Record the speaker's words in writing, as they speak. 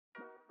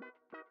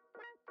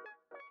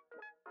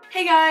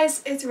Hey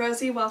guys, it's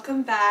Rosie.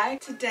 Welcome back.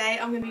 Today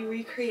I'm going to be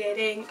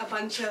recreating a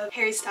bunch of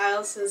Harry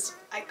Styles'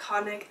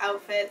 iconic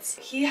outfits.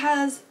 He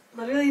has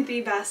literally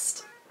the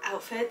best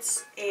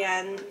outfits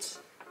and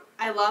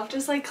I love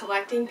just like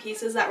collecting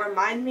pieces that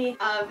remind me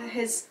of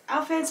his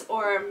outfits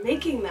or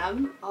making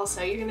them.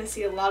 Also, you're going to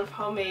see a lot of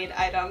homemade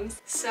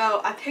items.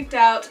 So I picked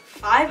out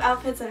 5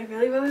 outfits that I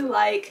really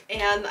like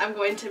and I'm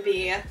going to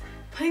be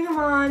putting them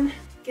on,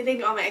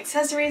 getting all my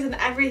accessories and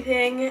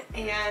everything,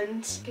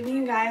 and giving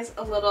you guys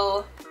a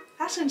little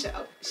fashion show.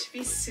 It should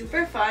be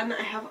super fun.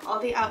 I have all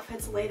the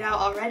outfits laid out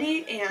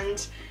already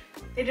and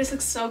they just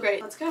look so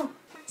great. Let's go.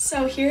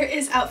 So here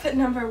is outfit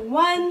number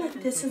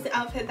 1. This is the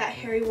outfit that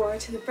Harry wore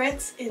to the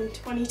Brits in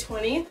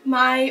 2020.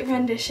 My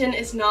rendition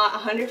is not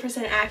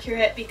 100%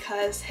 accurate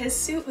because his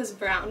suit was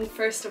brown,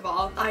 first of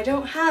all. I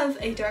don't have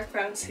a dark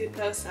brown suit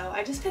though, so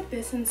I just picked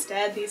this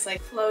instead, these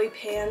like flowy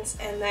pants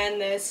and then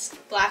this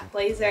black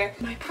blazer.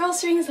 My pearl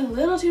string is a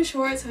little too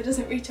short so it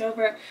doesn't reach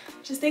over.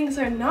 Just things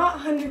are not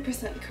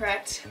 100%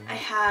 correct. I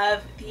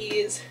have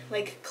these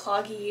like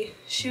cloggy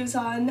shoes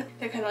on.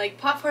 They're kind of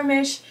like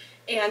platformish.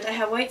 And I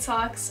have white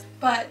socks,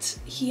 but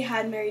he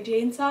had Mary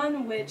Jane's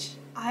on, which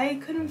I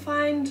couldn't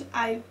find.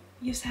 I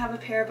used to have a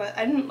pair, but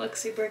I didn't look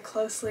super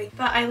closely.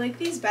 But I like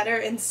these better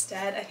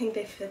instead. I think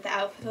they fit the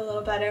outfit a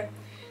little better.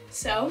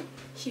 So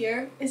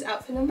here is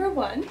outfit number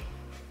 1.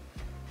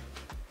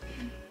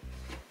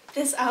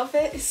 This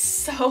outfit is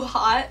so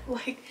hot,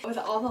 like with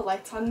all the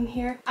lights on in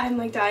here. I'm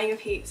like dying of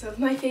heat, so if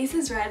my face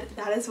is red,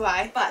 that is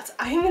why. But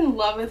I'm in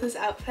love with this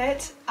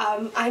outfit.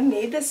 I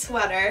made this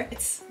sweater.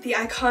 It's the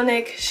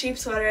iconic sheep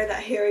sweater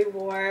that Harry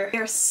wore. They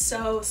are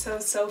so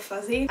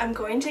fuzzy. I'm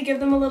going to give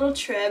them a little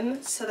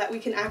trim so that we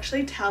can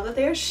actually tell that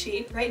they are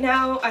sheep. Right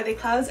now, are they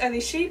clouds? Are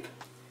they sheep?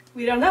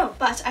 We don't know.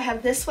 But I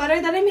have this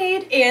sweater that I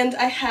made, and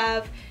I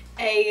have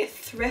a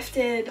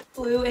thrifted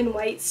blue and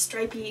white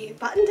stripy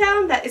button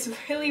down that is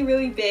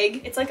really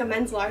big. It's like a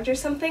men's large or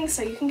something,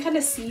 so you can kind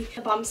of see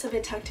the bumps of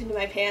it tucked into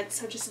my pants,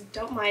 so just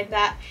don't mind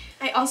that.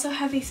 I also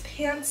have these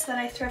pants that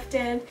I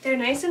thrifted. They're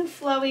nice and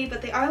flowy,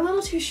 but they are a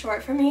little too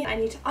short for me. I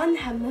need to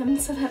unhem them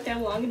so that they're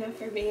long enough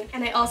for me.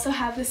 And I also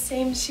have the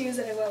same shoes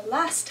that I wore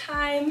last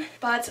time,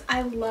 but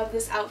I love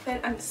this outfit.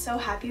 I'm so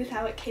happy with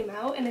how it came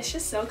out, and it's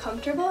just so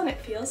comfortable and it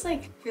feels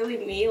like really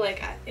me.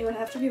 Like it would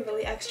have to be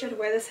really extra to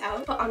wear this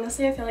out, but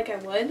honestly I feel like I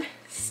would.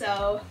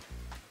 So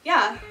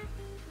yeah,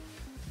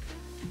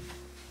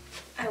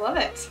 I love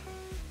it.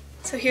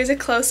 So here's a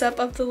close-up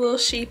of the little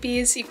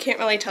sheepies. You can't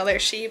really tell they're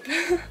sheep,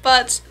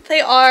 but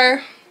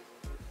they're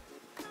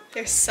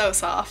so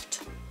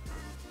soft.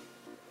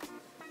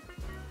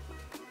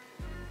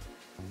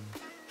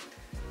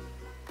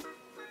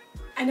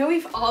 I know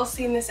we've all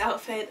seen this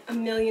outfit a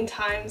million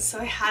times, so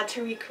I had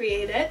to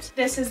recreate it.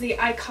 This is the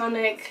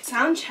iconic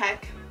sound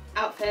check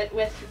outfit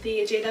with the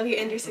JW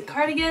Anderson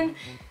cardigan.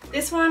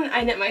 This one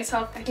I knit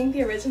myself. I think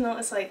the original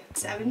is like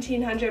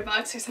 1,700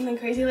 bucks or something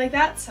crazy like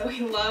that, so we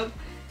love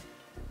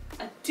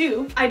a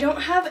dupe. I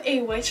don't have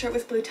a white shirt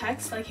with blue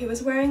text like he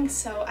was wearing,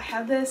 so I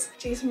have this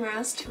Jason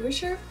Mraz tour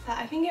shirt that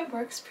I think it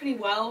works pretty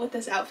well with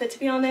this outfit, to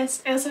be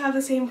honest. I also have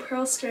the same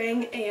pearl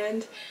string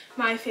and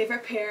my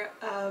favorite pair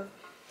of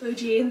blue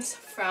jeans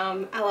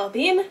from LL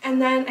Bean, and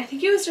then I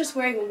think he was just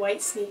wearing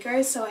white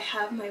sneakers, so I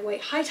have my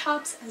white high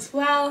tops as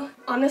well.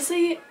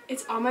 Honestly,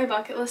 it's on my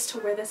bucket list to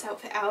wear this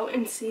outfit out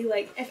and see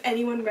like if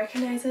anyone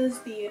recognizes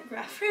the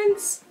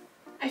reference.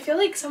 I feel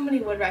like somebody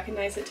would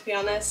recognize it, to be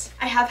honest.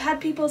 I have had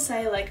people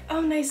say like,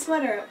 oh, nice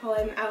sweater, while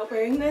I'm out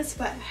wearing this,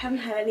 but I haven't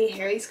had any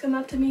Harrys come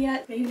up to me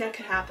yet. Maybe that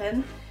could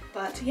happen.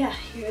 But yeah,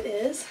 here it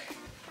is.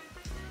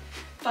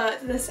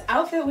 But this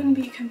outfit wouldn't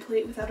be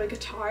complete without a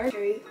guitar.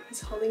 Harry is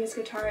holding his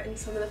guitar in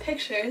some of the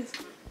pictures.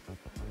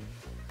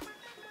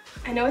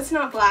 I know it's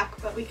not black,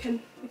 but we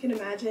can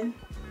imagine.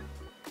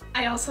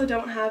 I also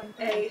don't have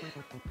a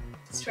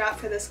strap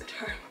for this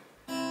guitar.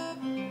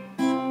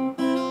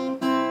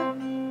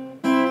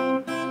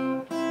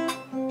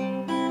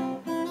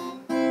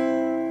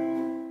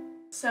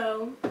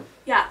 So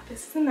yeah,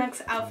 this is the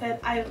next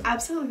outfit. I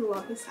absolutely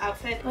love this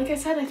outfit. Like I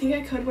said, I think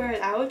I could wear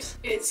it out.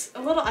 It's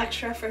a little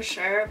extra for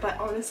sure, but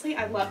honestly,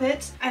 I love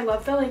it. I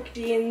love the like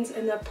jeans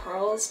and the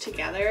pearls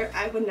together.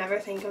 I would never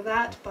think of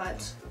that,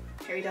 but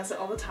Harry does it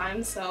all the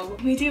time, so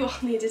we do all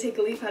need to take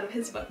a leaf out of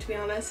his book, to be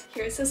honest.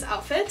 Here's this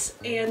outfit,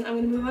 and I'm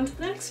gonna move on to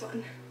the next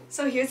one.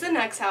 So here's the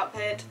next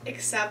outfit,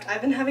 except I've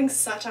been having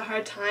such a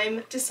hard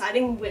time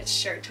deciding which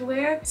shirt to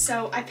wear.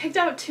 So I picked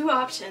out 2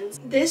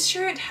 options. This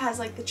shirt has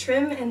like the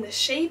trim and the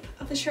shape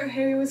of the shirt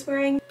Harry was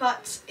wearing,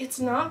 but it's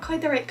not quite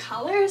the right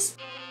colors.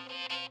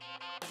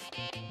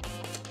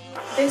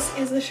 This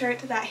is the shirt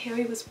that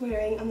Harry was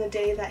wearing on the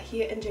day that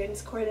he and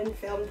James Corden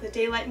filmed the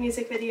Daylight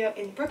music video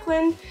in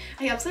Brooklyn.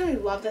 I absolutely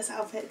love this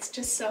outfit. It's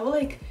just so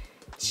like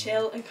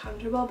chill and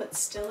comfortable, but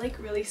still like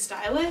really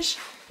stylish.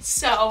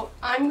 So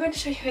I'm going to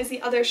show you guys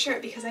the other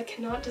shirt because I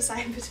cannot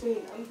decide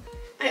between them.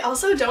 I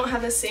also don't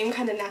have the same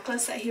kind of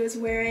necklace that he was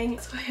wearing.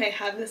 That's why I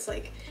have this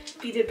like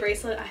beaded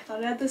bracelet. I thought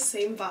it had the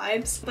same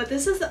vibes. But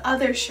this is the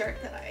other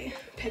shirt that I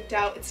picked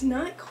out. It's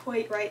not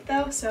quite right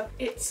though, so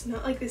it's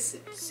not like this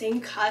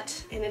same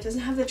cut and it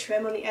doesn't have the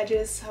trim on the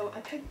edges, so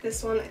I picked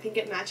this one. I think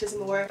it matches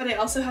more. But I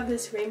also have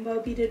this rainbow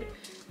beaded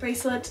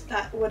bracelet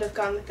that would have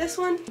gone with this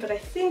one, but I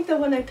think the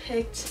one I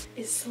picked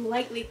is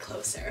slightly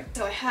closer.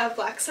 So I have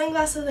black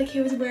sunglasses like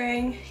he was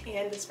wearing,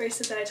 and this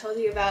bracelet that I told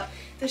you about,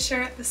 the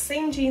shirt, the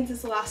same jeans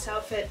as the last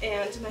outfit,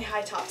 and my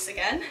high tops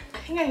again. I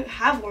think I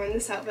have worn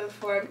this outfit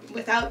before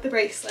without the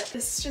bracelet.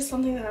 This is just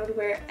something that I would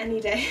wear any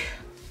day.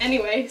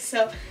 Anyway,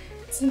 so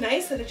it's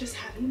nice that it just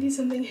happened to be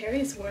something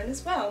Harry's worn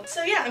as well.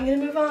 So yeah, I'm gonna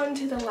move on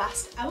to the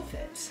last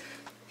outfit.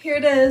 Here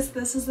it is.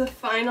 This is the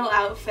final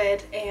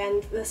outfit,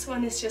 and this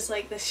one is just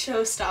like the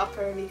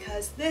showstopper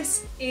because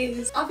this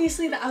is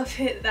obviously the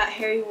outfit that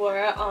Harry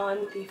wore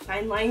on the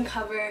Fine Line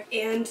cover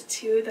and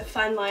to the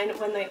Fine Line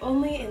One Night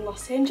Only in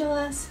Los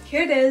Angeles.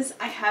 Here it is.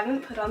 I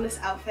haven't put on this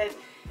outfit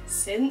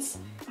since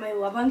my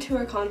Love on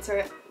Tour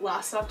concert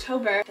last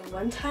October. The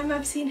one time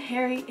I've seen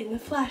Harry in the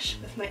flesh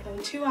with my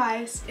own two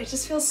eyes. It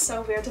just feels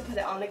so weird to put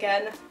it on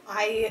again.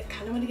 I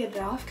kind of want to get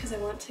it off because I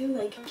want to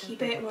like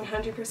keep it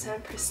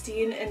 100%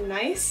 pristine and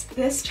nice.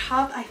 This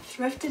top, I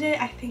thrifted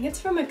it. I think it's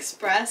from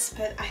Express,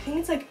 but I think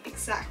it's like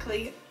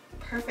exactly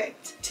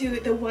perfect to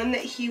the one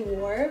that he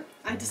wore.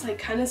 I just like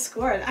kind of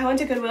scored. I went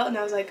to Goodwill and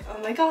I was like,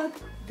 oh my god,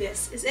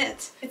 this is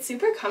it. It's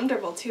super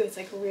comfortable too. It's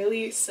like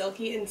really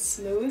silky and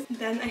smooth.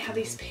 Then I have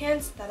these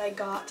pants that I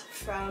got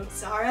from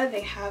Zara.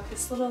 They have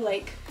this little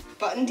like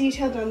button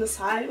detail down the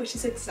side, which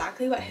is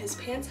exactly what his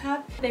pants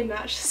have. They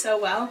match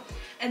so well.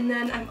 And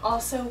then I'm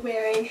also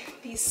wearing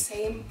these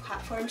same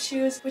platform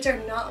shoes, which are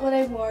not what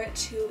I wore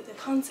to the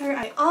concert.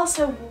 I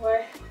also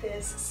wore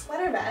this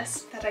sweater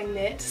vest that I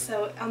knit.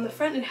 So on the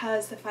front it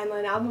has the Fine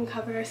Line album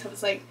cover, so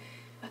it's like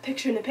a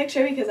picture in a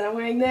picture because I'm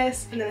wearing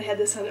this, and then I had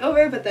this on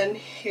over, but then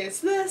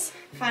here's this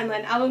Fine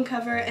Line album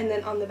cover, and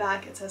then on the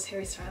back it says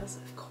Harry Styles,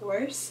 of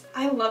course.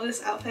 I love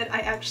this outfit. I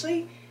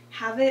actually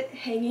have it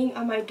hanging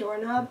on my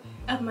doorknob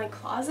of my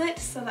closet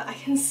so that I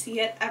can see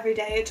it every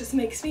day. It just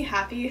makes me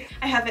happy.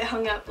 I have it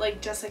hung up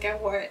like just like I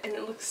wore it, and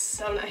it looks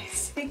so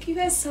nice. Thank you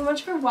guys so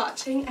much for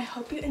watching. I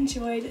hope you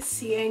enjoyed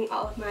seeing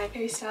all of my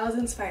Harry Styles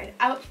inspired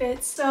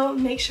outfits. So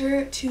make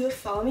sure to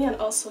follow me on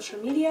all social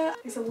media.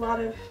 There's a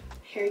lot of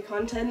Harry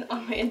content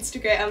on my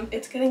Instagram.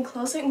 It's getting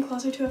closer and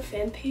closer to a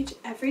fan page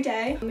every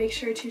day. Make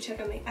sure to check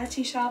out my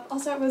Etsy shop,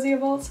 also at Rosy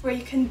Revolts, where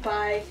you can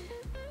buy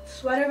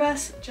sweater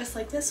vests just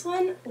like this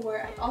one,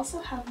 or I also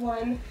have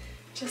one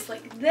just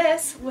like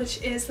this,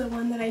 which is the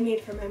one that I made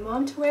for my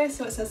mom to wear.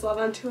 So it says Love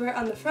on Tour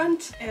on the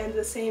front and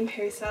the same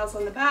Harry Styles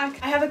on the back.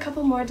 I have a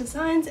couple more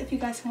designs if you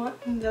guys want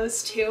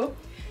those too.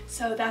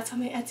 So that's on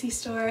my Etsy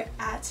store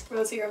at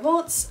Rosy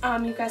Revolts.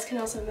 You guys can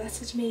also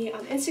message me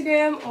on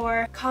Instagram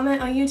or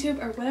comment on YouTube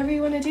or whatever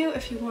you want to do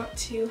if you want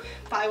to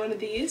buy one of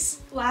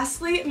these.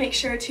 Lastly, make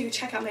sure to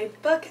check out my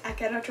book at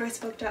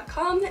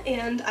getoutdoorsbook.com,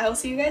 and I will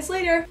see you guys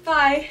later.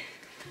 Bye!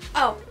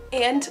 Oh,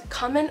 and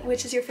comment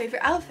which is your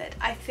favorite outfit.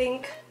 I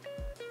think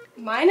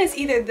mine is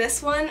either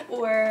this one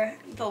or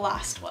the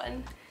last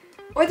one,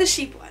 or the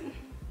sheep one.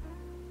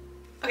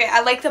 Okay, I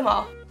like them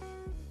all.